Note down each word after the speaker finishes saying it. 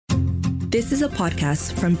This is a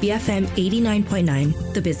podcast from BFM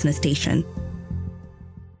 89.9, the business station.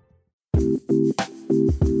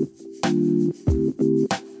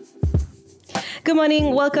 Good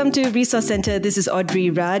morning. Welcome to Resource Center. This is Audrey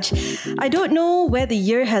Raj. I don't know where the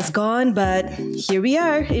year has gone, but here we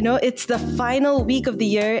are. It's the final week of the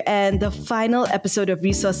year and the final episode of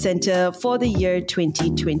Resource Center for the year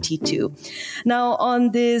 2022. Now,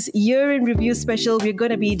 on this year in review special, we're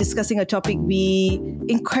going to be discussing a topic we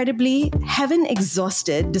incredibly haven't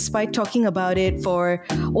exhausted despite talking about it for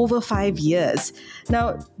over 5 years.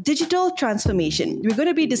 Now, digital transformation. We're going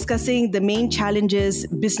to be discussing the main challenges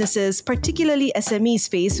businesses, particularly SMEs,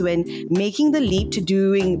 face when making the leap to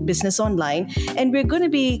doing business online. And we're going to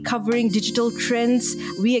be covering digital trends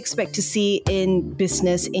we expect to see in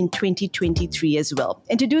business in 2023 as well.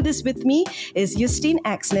 And to do this with me is Justine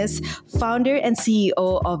Axnes, founder and CEO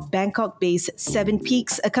of Bangkok-based 7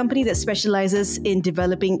 Peaks, a company that specializes in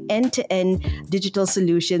developing end-to-end digital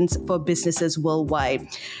solutions for businesses worldwide.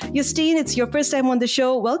 Justine, it's your first time on the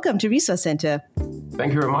show. Welcome to Resource Center.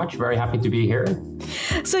 Thank you very much. Very happy to be here.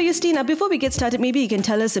 So, Justine, before we get started, maybe you can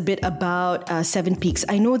tell us a bit about 7 Peaks.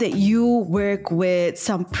 I know that you work with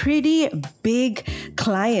some pretty big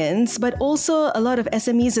clients, but also a lot of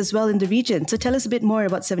SMEs as well in the region. So tell us a bit more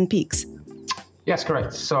about 7 Peaks. Yes,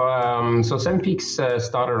 correct. So 7 Peaks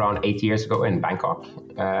started around 8 years ago in Bangkok.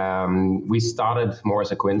 We started more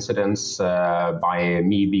as a coincidence by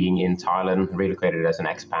me being in Thailand, relocated as an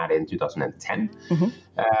expat in 2010.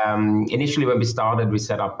 Initially, when we started, we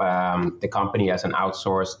set up the company as an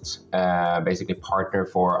outsourced, basically partner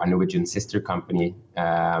for a Norwegian sister company,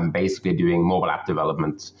 basically doing mobile app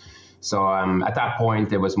development. So at that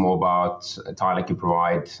point, it was more about Thailand could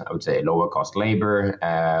provide, I would say, lower cost labor.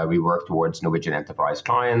 We worked towards Norwegian enterprise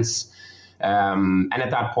clients. And at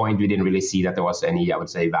that point, we didn't really see that there was any, I would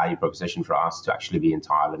say, value proposition for us to actually be in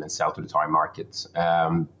Thailand and sell to the Thai market.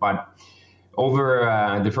 But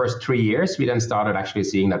over the first 3 years, we then started actually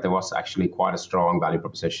seeing that there was actually quite a strong value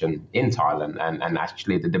proposition in Thailand. And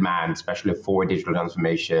actually the demand, especially for digital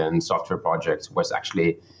transformation, software projects, was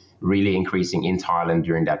actually really increasing in Thailand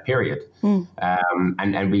during that period.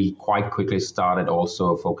 And we quite quickly started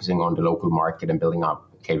also focusing on the local market and building up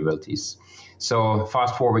capabilities. So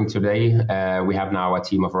fast forwarding today, we have now a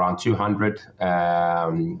team of around 200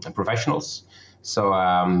 professionals. So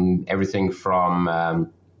everything from, I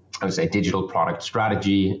would say, digital product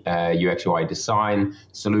strategy, UX UI design,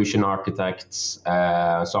 solution architects,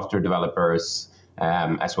 software developers,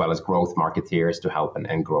 as well as growth marketeers to help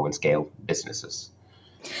and grow and scale businesses.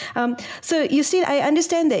 So, Justine, I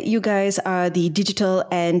understand that you guys are the digital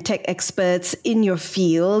and tech experts in your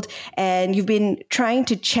field, and you've been trying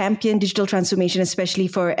to champion digital transformation, especially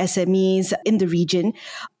for SMEs in the region.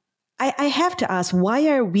 I have to ask, why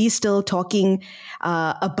are we still talking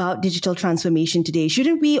about digital transformation today?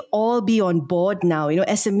 Shouldn't we all be on board now?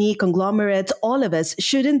 SME, conglomerates, all of us,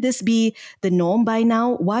 shouldn't this be the norm by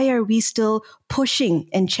now? Why are we still pushing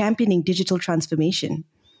and championing digital transformation?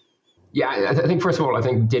 Yeah, I think, first of all, I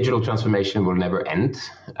think digital transformation will never end.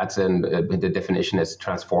 That's the definition is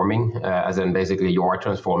transforming, as in basically you are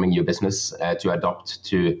transforming your business to adapt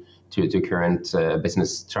to current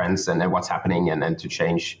business trends and what's happening and to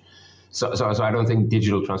change. So I don't think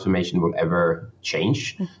digital transformation will ever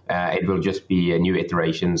change. It will just be new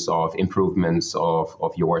iterations of improvements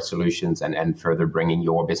of your solutions and further bringing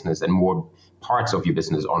your business and more parts of your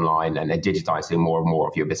business online and digitizing more and more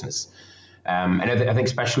of your business. And I think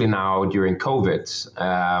especially now during COVID,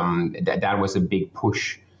 that was a big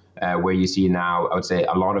push where you see now, I would say,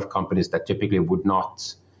 a lot of companies that typically would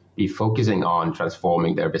not be focusing on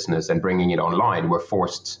transforming their business and bringing it online were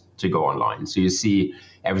forced to go online. So you see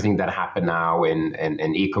everything that happened now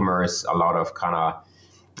in e-commerce, a lot of kind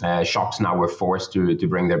of shops now were forced to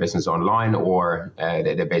bring their business online, or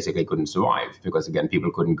they basically couldn't survive because, again, people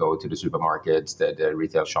couldn't go to the supermarkets, the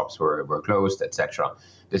retail shops were closed, etc.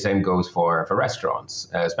 The same goes for restaurants,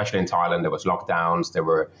 especially in Thailand. There was lockdowns. There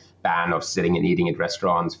were ban of sitting and eating at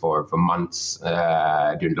restaurants for months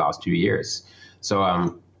during the last 2 years.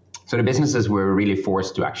 So the businesses were really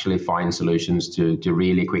forced to actually find solutions to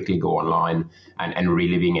really quickly go online and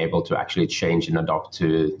really being able to actually change and adapt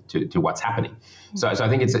to what's happening. So I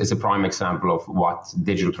think it's a prime example of what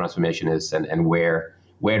digital transformation is and where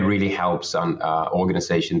it really helps an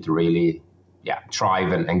organization to really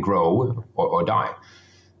thrive and grow or die.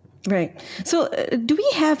 Right. So do we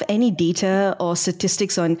have any data or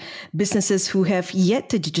statistics on businesses who have yet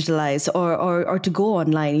to digitalize or to go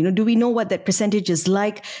online? Do we know what that percentage is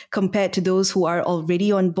like compared to those who are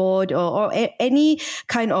already on board or any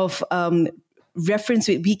kind of reference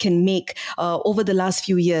we can make over the last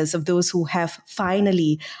few years of those who have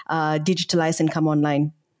finally digitalized and come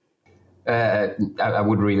online? I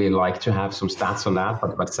would really like to have some stats on that,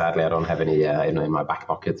 but sadly I don't have any in my back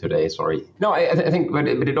pocket today. Sorry. No, I think, but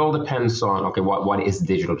it all depends on what is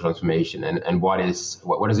digital transformation and what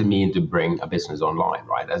does it mean to bring a business online,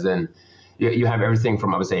 right? As in, you have everything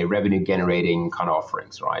from, I would say, revenue generating kind of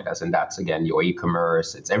offerings, right? As in, that's again your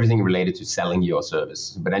e-commerce. It's everything related to selling your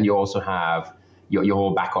service. But then you also have your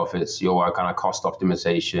whole back office, your kind of cost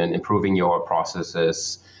optimization, improving your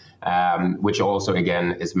processes. Which also,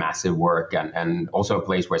 again, is massive work and also a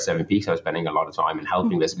place where Seven Peaks are spending a lot of time in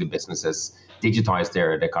helping basically businesses digitize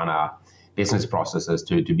their kind of business processes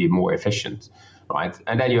to be more efficient, right?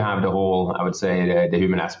 And then you have the whole, I would say, the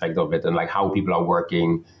human aspect of it and like how people are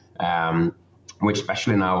working, which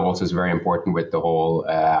especially now also is very important with the whole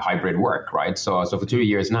hybrid work, right? So for 2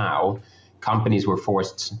 years now, companies were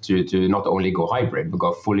forced to not only go hybrid, but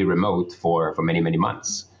go fully remote for many, many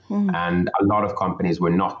months. And a lot of companies were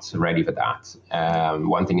not ready for that.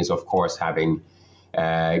 One thing is, of course, having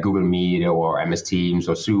Google Meet or MS Teams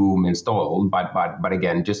or Zoom installed. But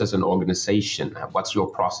again, just as an organization, what's your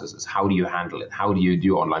processes? How do you handle it? How do you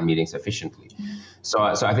do online meetings efficiently? So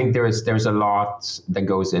I think there's a lot that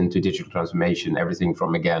goes into digital transformation. Everything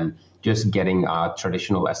from, again, just getting a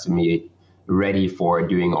traditional SME ready for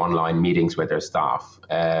doing online meetings with their staff.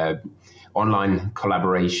 Online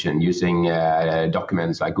collaboration using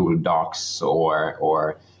documents like Google Docs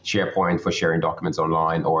or SharePoint for sharing documents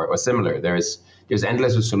online or similar. There's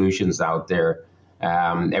endless solutions out there.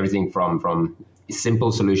 Everything from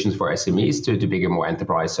simple solutions for SMEs to bigger, more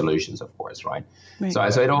enterprise solutions, of course, right? So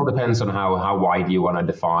it all depends on how wide you want to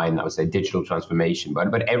define, I would say, digital transformation.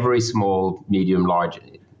 But every small, medium, large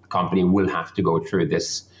company will have to go through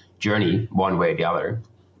this journey one way or the other.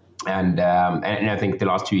 And I think the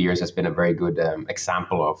last 2 years has been a very good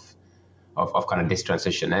example of kind of this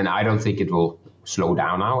transition. And I don't think it will slow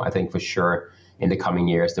down now. I think for sure in the coming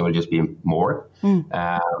years there will just be more. And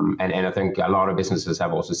I think a lot of businesses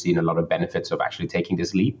have also seen a lot of benefits of actually taking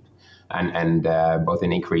this leap and both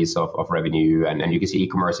an increase of revenue and you can see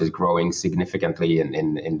e-commerce is growing significantly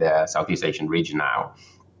in the Southeast Asian region now.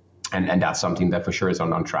 And that's something that for sure is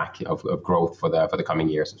on track of growth for the coming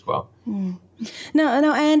years as well.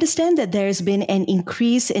 Now, I understand that there's been an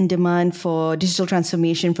increase in demand for digital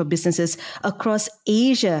transformation for businesses across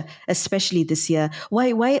Asia, especially this year.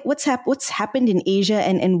 What's happened in Asia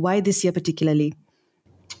and why this year particularly?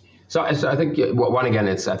 So I think one again,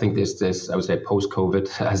 I think this I would say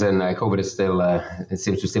post-COVID, as in COVID is still it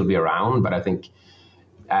seems to still be around, but I think.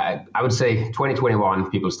 I would say 2021,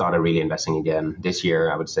 people started really investing again. This year,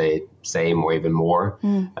 I would say same or even more.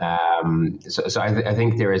 So I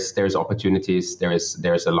think there's opportunities.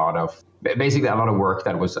 There's a lot of work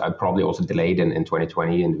that was probably also delayed in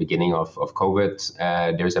 2020 in the beginning of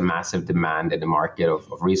COVID. There's a massive demand in the market of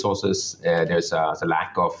resources. There's a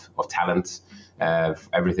lack of talent.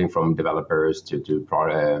 Everything from developers to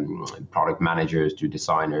product managers to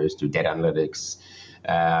designers to data analytics.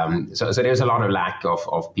 So there's a lot of lack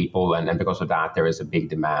of people, and because of that, there is a big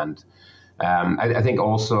demand. I think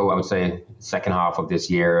also, I would say, second half of this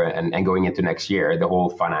year and going into next year, the whole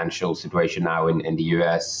financial situation now in the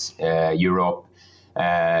US, Europe,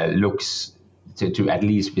 looks to at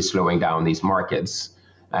least be slowing down these markets,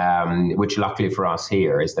 which luckily for us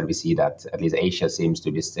here is that we see that at least Asia seems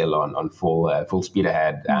to be still on full speed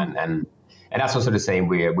ahead. And that's also the same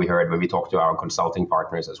we heard when we talked to our consulting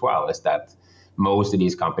partners as well, is that most of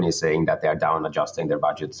these companies saying that they're down adjusting their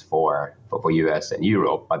budgets for US and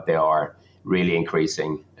Europe, but they are really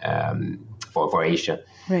increasing for Asia.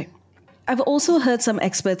 Right. I've also heard some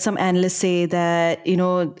experts, some analysts say that,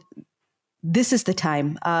 this is the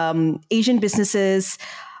time. Asian businesses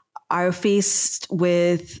are faced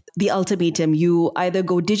with the ultimatum. You either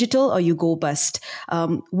go digital or you go bust.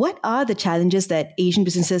 What are the challenges that Asian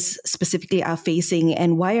businesses specifically are facing,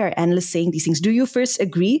 and why are analysts saying these things? Do you first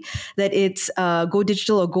agree that it's go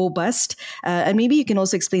digital or go bust? And maybe you can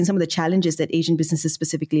also explain some of the challenges that Asian businesses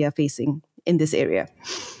specifically are facing in this area.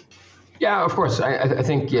 Yeah, of course. I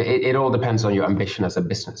think it all depends on your ambition as a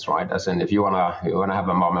business, right? As in, if you wanna have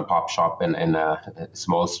a mom and pop shop in a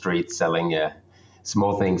small street selling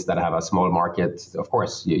small things that have a small market, of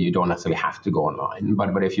course, you don't necessarily have to go online.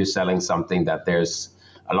 But if you're selling something that there's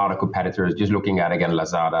a lot of competitors, just looking at, again,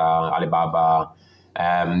 Lazada, Alibaba,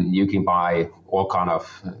 you can buy all kind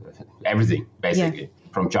of everything, basically.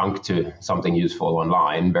 from junk to something useful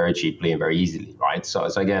online very cheaply and very easily, right? So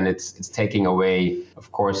again, it's taking away,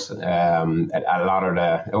 of course, a lot of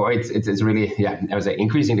the, or it's really, I would say,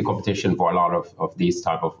 increasing the competition for a lot of these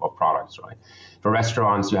type of products, right? For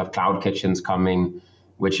restaurants, you have cloud kitchens coming,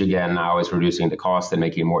 which again now is reducing the cost and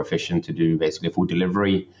making it more efficient to do basically food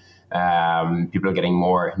delivery. People are getting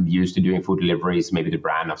more used to doing food deliveries. Maybe the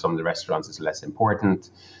brand of some of the restaurants is less important.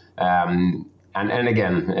 And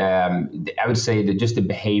again, I would say that just the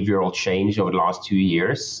behavioral change over the last 2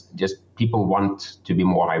 years, just people want to be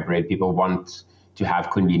more hybrid. People want to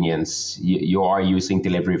have convenience. You are using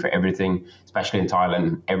delivery for everything, especially in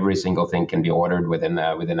Thailand. Every single thing can be ordered within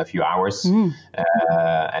a few hours.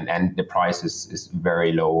 And the price is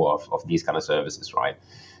very low of these kind of services, right?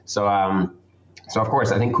 So of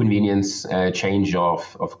course, I think convenience, change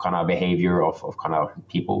of kind of behavior of kind of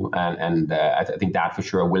people. And I think that for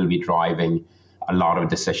sure will be driving a lot of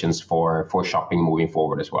decisions for shopping moving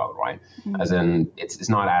forward as well, right? As in, it's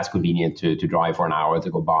not as convenient to drive for an hour to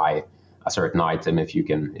go buy a certain item if you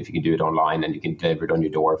can do it online and you can deliver it on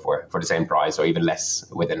your door for the same price or even less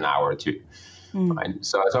within an hour or two. Right?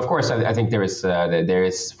 So of course, I think there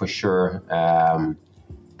is for sure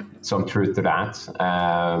some truth to that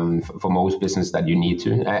for most business that you need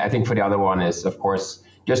to. I think for the other one is, of course,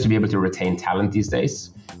 just to be able to retain talent these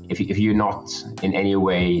days. If you're not in any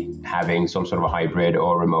way having some sort of a hybrid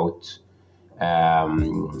or remote, I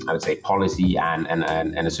would say, policy and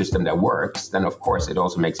a system that works, then of course it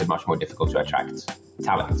also makes it much more difficult to attract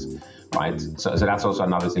talent, right? So that's also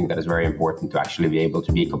another thing that is very important to actually be able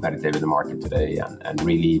to be competitive in the market today and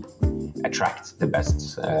really attract the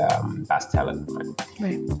best talent.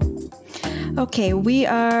 Right. Okay, we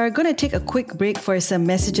are going to take a quick break for some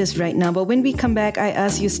messages right now. But when we come back, I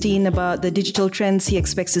asked Jostein about the digital trends he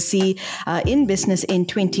expects to see in business in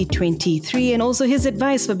 2023 and also his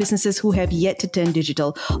advice for businesses who have yet to turn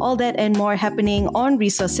digital. All that and more happening on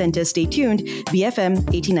Resource Center. Stay tuned, BFM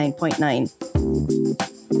 89.9.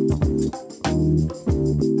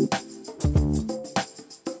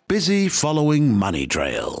 Busy following Money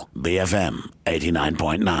Trail, BFM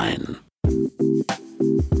 89.9.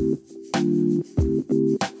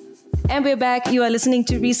 And we're back. You are listening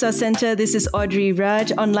to Resource Center. This is Audrey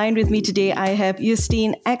Raj. Online with me today, I have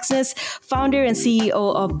Jostein Aksnes, founder and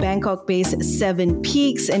CEO of Bangkok-based Seven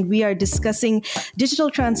Peaks. And we are discussing digital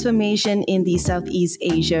transformation in the Southeast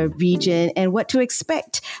Asia region and what to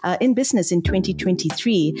expect in business in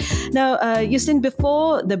 2023. Now, Jostein,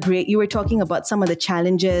 before the break, you were talking about some of the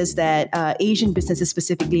challenges that Asian businesses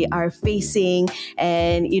specifically are facing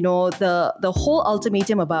and, you know, the whole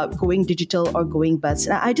ultimatum about going digital or going bust.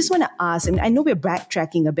 Now, I just want to ask, I know we're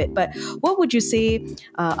backtracking a bit, but what would you say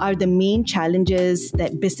are the main challenges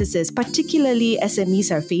that businesses, particularly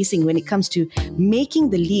SMEs, are facing when it comes to making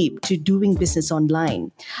the leap to doing business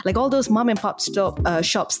online? Like all those mom and pop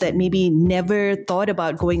shops that maybe never thought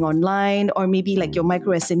about going online, or maybe like your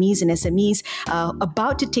micro SMEs and SMEs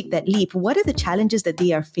about to take that leap. What are the challenges that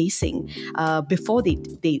they are facing before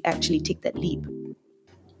they actually take that leap?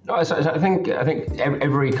 No, so I think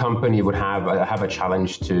every company would have a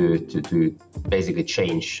challenge to basically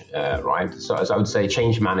change, right? So I would say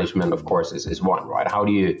change management, of course, is one, right? How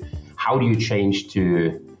do you change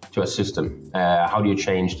to a system? How do you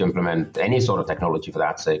change to implement any sort of technology for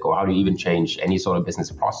that sake, or how do you even change any sort of business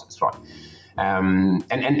process, right?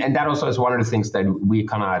 And that also is one of the things that we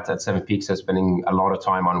kind of at Seven Peaks are spending a lot of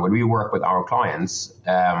time on when we work with our clients.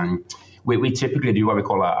 We typically do what we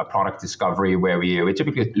call a product discovery, where we're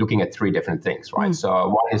typically looking at three different things, right? So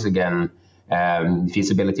one is, again,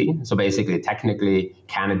 feasibility. So basically, technically,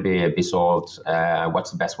 can it be solved?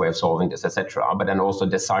 What's the best way of solving this, etc. But then also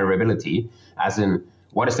desirability, as in,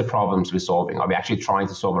 what is the problems we're solving? Are we actually trying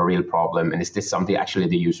to solve a real problem? And is this something actually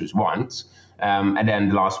the users want? And then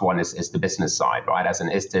the last one is the business side, right? As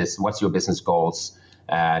in, what's your business goals?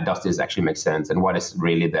 Does this actually make sense? And what is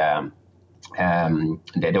really the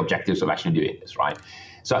objectives of actually doing this, right?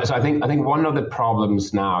 So I think one of the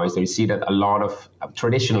problems now is that we see that a lot of,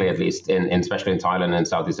 traditionally at least, especially in Thailand and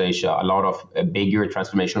Southeast Asia, a lot of bigger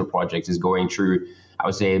transformational projects is going through, I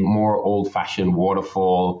would say, more old-fashioned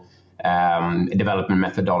waterfall development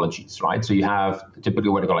methodologies, right? So you have typically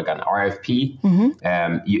what they call like an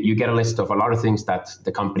RFP. You get a list of a lot of things that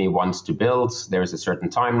the company wants to build. There is a certain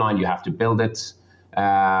timeline. You have to build it.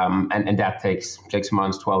 And that takes 6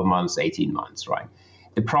 months, 12 months, 18 months, right?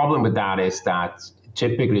 The problem with that is that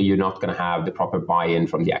typically you're not going to have the proper buy-in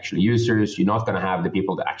from the actual users. You're not going to have the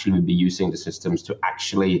people that actually will be using the systems to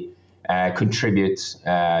actually contribute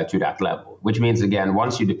to that level, which means, again,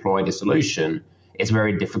 once you deploy the solution, it's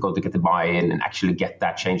very difficult to get the buy-in and actually get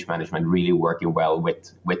that change management really working well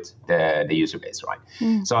with the user base, right?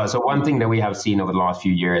 So one thing that we have seen over the last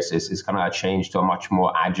few years is kind of a change to a much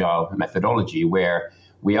more agile methodology where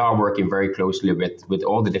we are working very closely with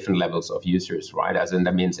all the different levels of users, right? As in,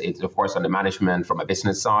 that means it's, of course, on the management from a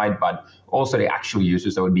business side, but also the actual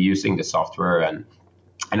users that would be using the software and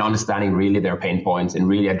understanding really their pain points and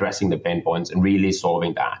really addressing the pain points and really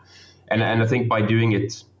solving that. And I think by doing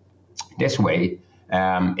it this way,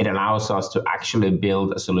 it allows us to actually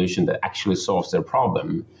build a solution that actually solves their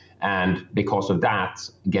problem. And because of that,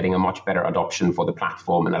 getting a much better adoption for the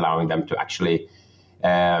platform and allowing them to actually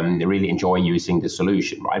really enjoy using the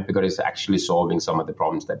solution, right? Because it's actually solving some of the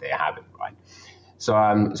problems that they're having, right? So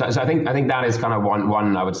I think that is kind of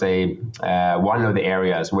one I would say one of the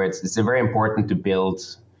areas where it's very important to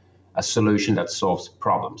build a solution that solves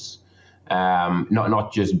problems,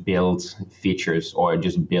 not just build features or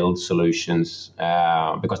just build solutions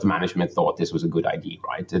because the management thought this was a good idea,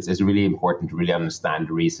 right? It's really important to really understand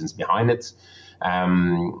the reasons behind it.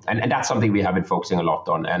 And that's something we have been focusing a lot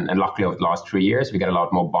on. And luckily, over the last 3 years, we get a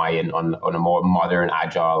lot more buy-in on a more modern,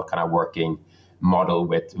 agile kind of working model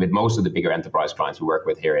with most of the bigger enterprise clients we work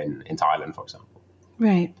with here in Thailand, for example.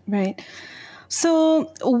 Right.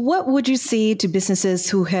 So what would you say to businesses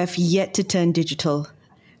who have yet to turn digital?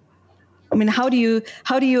 I mean, how do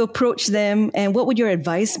you approach them? And what would your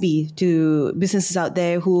advice be to businesses out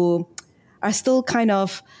there who are still kind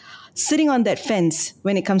of sitting on that fence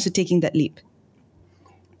when it comes to taking that leap?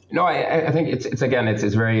 No, I think it's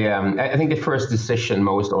very, I think the first decision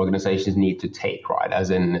most organizations need to take, right? As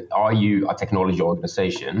in, are you a technology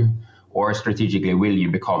organization or strategically will you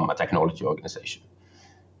become a technology organization?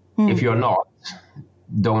 If you're not,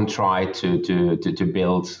 don't try to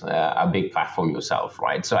build a big platform yourself,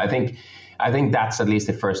 right? So I think that's at least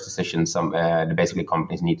the first decision basically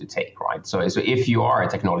companies need to take, right? So if you are a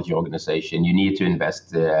technology organization, you need to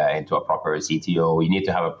invest into a proper CTO, you need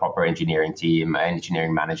to have a proper engineering team,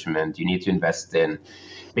 engineering management, you need to invest in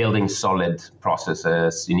building solid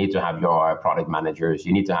processes, you need to have your product managers,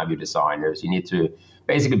 you need to have your designers, you need to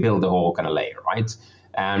basically build the whole kind of layer, right?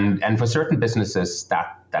 And for certain businesses,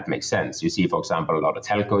 that makes sense. You see, for example, a lot of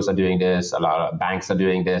telcos are doing this, a lot of banks are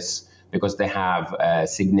doing this, because they have a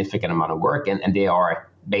significant amount of work and they are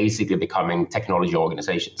basically becoming technology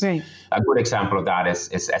organizations. Right. A good example of that is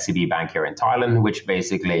SEB Bank here in Thailand, which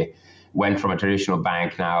basically went from a traditional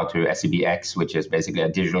bank now to SEBX, which is basically a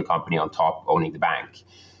digital company on top owning the bank.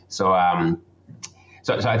 So I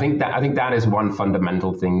think that is one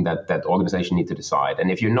fundamental thing that organizations need to decide.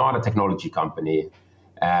 And if you're not a technology company,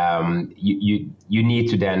 you need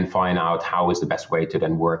to then find out how is the best way to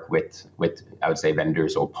then work with I would say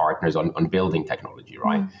vendors or partners on building technology,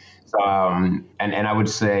 right? So and I would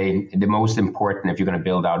say the most important if you're going to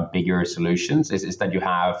build out bigger solutions is that you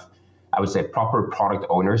have, I would say, proper product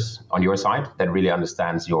owners on your side that really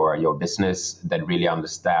understands your business, that really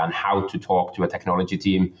understand how to talk to a technology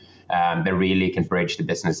team, that really can bridge the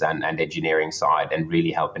business and engineering side and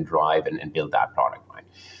really help and drive and build that product, right?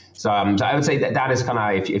 So I would say that is kind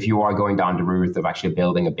of, if you are going down the route of actually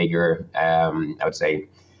building a bigger, I would say,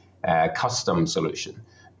 custom solution.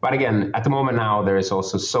 But again, at the moment now, there is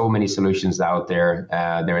also so many solutions out there.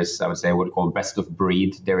 There is, I would say, what we call best of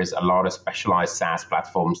breed. There is a lot of specialized SaaS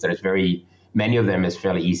platforms. There is many of them is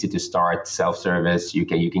fairly easy to start, self-service. You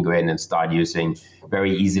can go in and start using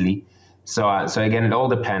very easily. So again, it all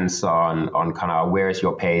depends on kind of where is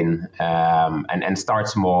your pain, and start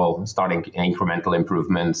small, starting incremental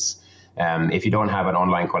improvements. If you don't have an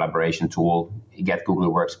online collaboration tool, you get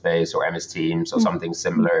Google Workspace or MS Teams or something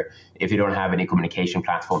similar. If you don't have any communication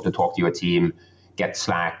platform to talk to your team, get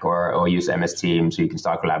Slack or use MS Teams so you can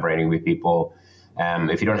start collaborating with people.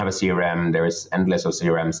 If you don't have a CRM, there is endless of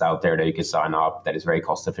CRMs out there that you can sign up that is very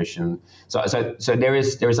cost efficient. So there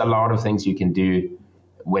is a lot of things you can do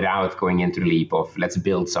without going into the leap of let's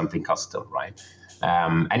build something custom, right?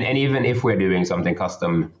 And even if we're doing something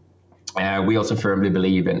custom, we also firmly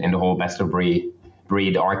believe in the whole best of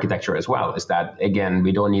breed architecture as well, is that, again,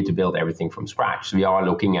 we don't need to build everything from scratch. So we are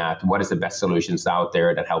looking at what is the best solutions out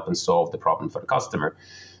there that help and solve the problem for the customer.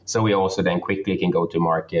 So we also then quickly can go to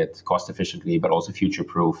market cost efficiently, but also future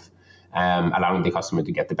proof, allowing the customer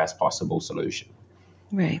to get the best possible solution.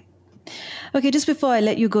 Right. Okay, just before I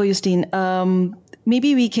let you go, Jostein,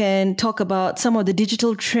 maybe we can talk about some of the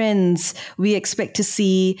digital trends we expect to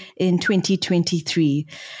see in 2023.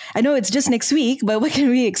 I know it's just next week, but what can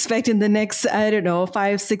we expect in the next,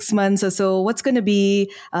 5-6 months or so? What's going to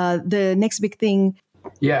be the next big thing?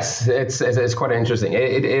 Yes, it's quite interesting.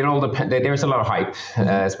 It all depends. There's a lot of hype,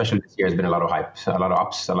 especially this year has been a lot of hype, a lot of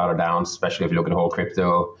ups, a lot of downs, especially if you look at the whole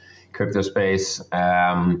crypto space.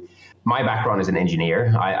 My background is an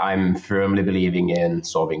engineer. I'm firmly believing in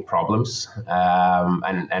solving problems.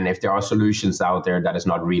 And if there are solutions out there that is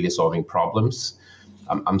not really solving problems,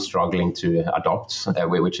 I'm struggling to adopt,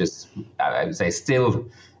 which is, I would say, still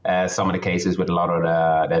some of the cases with a lot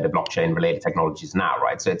of the blockchain related technologies now,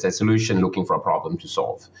 right? So it's a solution looking for a problem to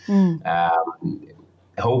solve.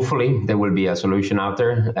 Hopefully there will be a solution out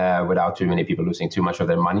there without too many people losing too much of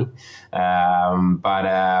their money.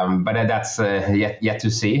 But that's yet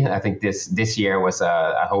to see. I think this year was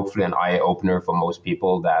hopefully an eye opener for most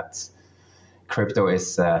people that crypto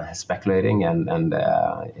is speculating and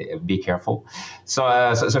be careful.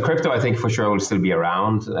 So crypto, I think for sure will still be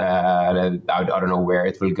around. I don't know where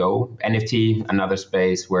it will go. NFT, another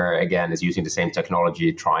space where again is using the same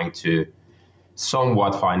technology, trying to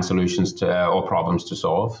somewhat find solutions to or problems to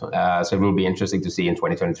solve. So it will be interesting to see in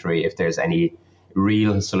 2023 if there's any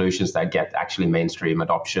real solutions that get actually mainstream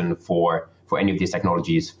adoption for any of these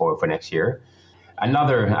technologies for next year.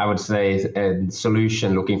 Another, I would say,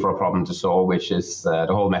 solution looking for a problem to solve, which is the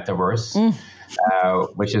whole metaverse,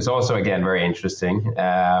 which is also, again, very interesting.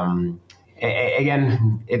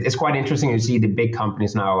 Again, it's quite interesting to see the big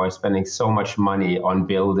companies now are spending so much money on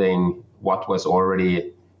building what was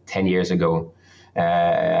already 10 years ago.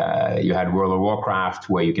 You had World of Warcraft,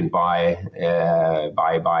 where you can buy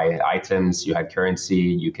items. You had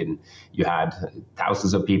currency. You had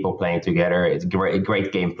thousands of people playing together. It's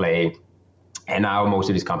great gameplay. And now most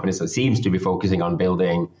of these companies seems to be focusing on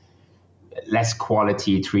building less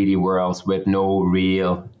quality 3D worlds with no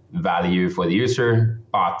real value for the user,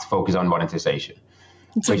 but focus on monetization.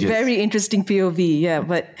 It's a very interesting POV, yeah.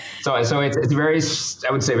 But so it's very,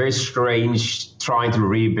 I would say, very strange trying to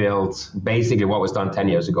rebuild basically what was done 10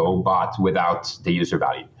 years ago, but without the user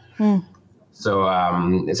value. So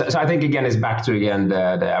I think again it's back to the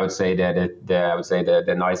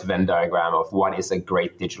nice Venn diagram of what is a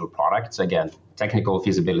great digital product. So again, technical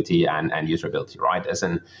feasibility and usability, right? As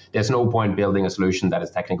in, there's no point building a solution that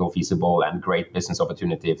is technical feasible and great business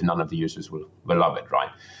opportunity if none of the users will love it, right?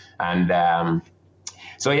 And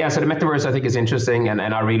so the metaverse I think is interesting, and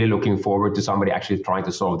I'm really looking forward to somebody actually trying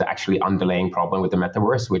to solve the actually underlying problem with the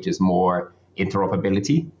metaverse, which is more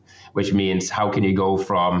interoperability, which means how can you go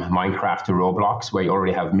from Minecraft to Roblox, where you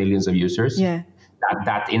already have millions of users? Yeah,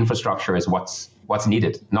 that infrastructure is what's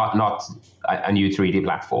needed, not a new 3D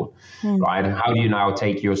platform, right? How do you now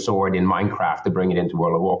take your sword in Minecraft to bring it into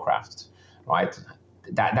World of Warcraft, right?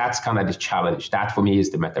 That's kind of the challenge. That for me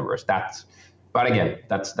is the metaverse. But again,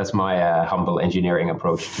 that's my humble engineering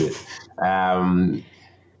approach to it.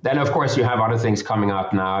 Then, of course, you have other things coming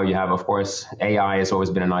up now. You have, of course, AI has always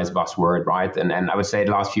been a nice buzzword, right? And I would say the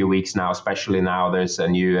last few weeks now, especially now, there's a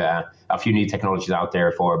few new technologies out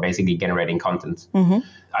there for basically generating content.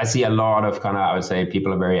 I see a lot of I would say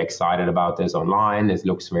people are very excited about this online. It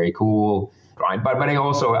looks very cool, right? But I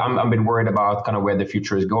also, I'm a bit worried about kind of where the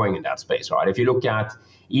future is going in that space, right? If you look at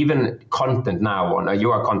even content now,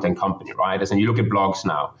 you're a content company, right? As in you look at blogs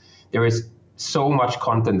now, there is so much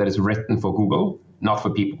content that is written for Google, not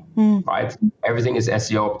for people, right? Everything is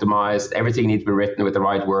SEO optimized. Everything needs to be written with the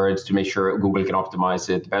right words to make sure Google can optimize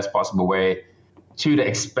it the best possible way, to the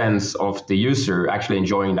expense of the user actually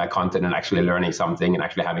enjoying that content and actually learning something and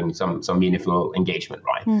actually having some meaningful engagement,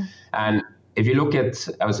 right? And if you look at,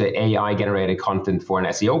 I would say, AI generated content for an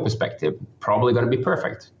SEO perspective, probably going to be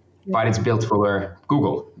perfect. But it's built for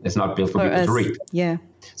Google. It's not built for people to read. Yeah.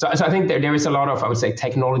 So I think there is a lot of, I would say,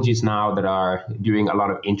 technologies now that are doing a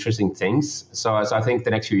lot of interesting things. So I think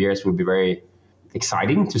the next few years will be very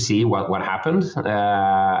exciting to see what happened.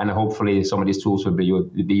 And hopefully some of these tools will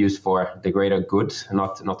be used for the greater good,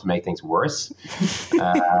 not to make things worse.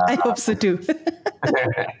 I hope so too.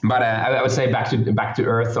 But I would say back to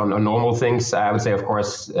earth on normal things. I would say, of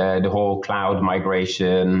course, the whole cloud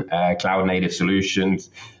migration, cloud native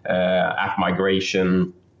solutions, app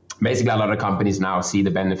migration. Basically, a lot of companies now see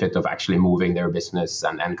the benefit of actually moving their business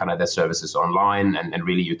and kind of their services online and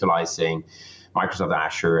really utilizing Microsoft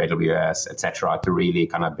Azure, AWS, etc., to really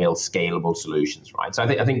kind of build scalable solutions, right? So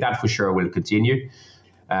I think that for sure will continue.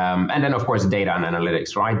 And then, of course, data and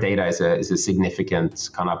analytics, right? Data is a significant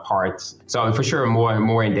kind of part. So for sure,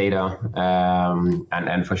 more in data,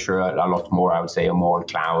 and for sure a lot more, I would say, more on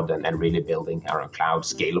cloud and really building around cloud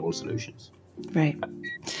scalable solutions. Right.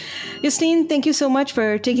 Jostein, thank you so much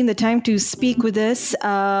for taking the time to speak with us.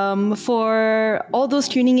 For all those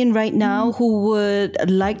tuning in right now who would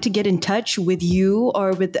like to get in touch with you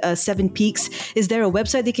or with 7 Peaks, is there a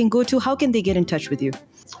website they can go to? How can they get in touch with you?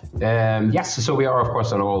 Yes, so we are, of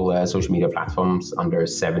course, on all social media platforms under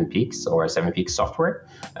 7 Peaks or 7 Peaks Software.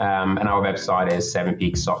 And our website is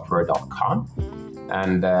 7peakssoftware.com.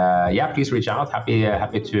 And please reach out.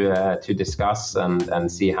 Happy to discuss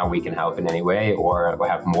and see how we can help in any way, or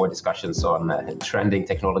have more discussions on trending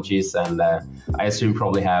technologies. And I assume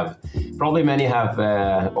probably many have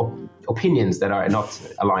opinions that are not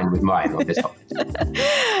aligned with mine on this topic.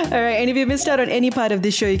 All right. And if you missed out on any part of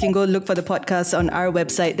this show, you can go look for the podcast on our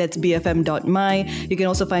website. That's bfm.my. You can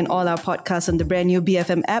also find all our podcasts on the brand new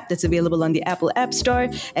BFM app that's available on the Apple App Store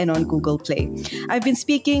and on Google Play. I've been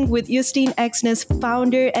speaking with Jostein Aksnes,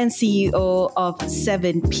 founder and CEO of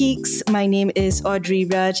 7 Peaks. My name is Audrey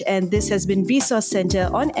Raj, and this has been Resource Center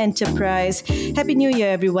on Enterprise. Happy New Year,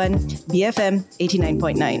 everyone. BFM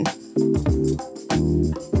 89.9.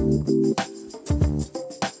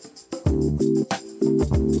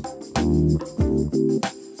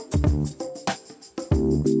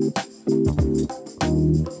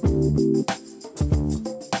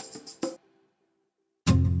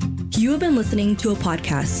 You have been listening to a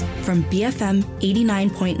podcast from BFM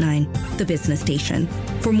 89.9, the business station.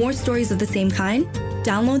 For more stories of the same kind,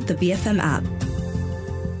 download the BFM app.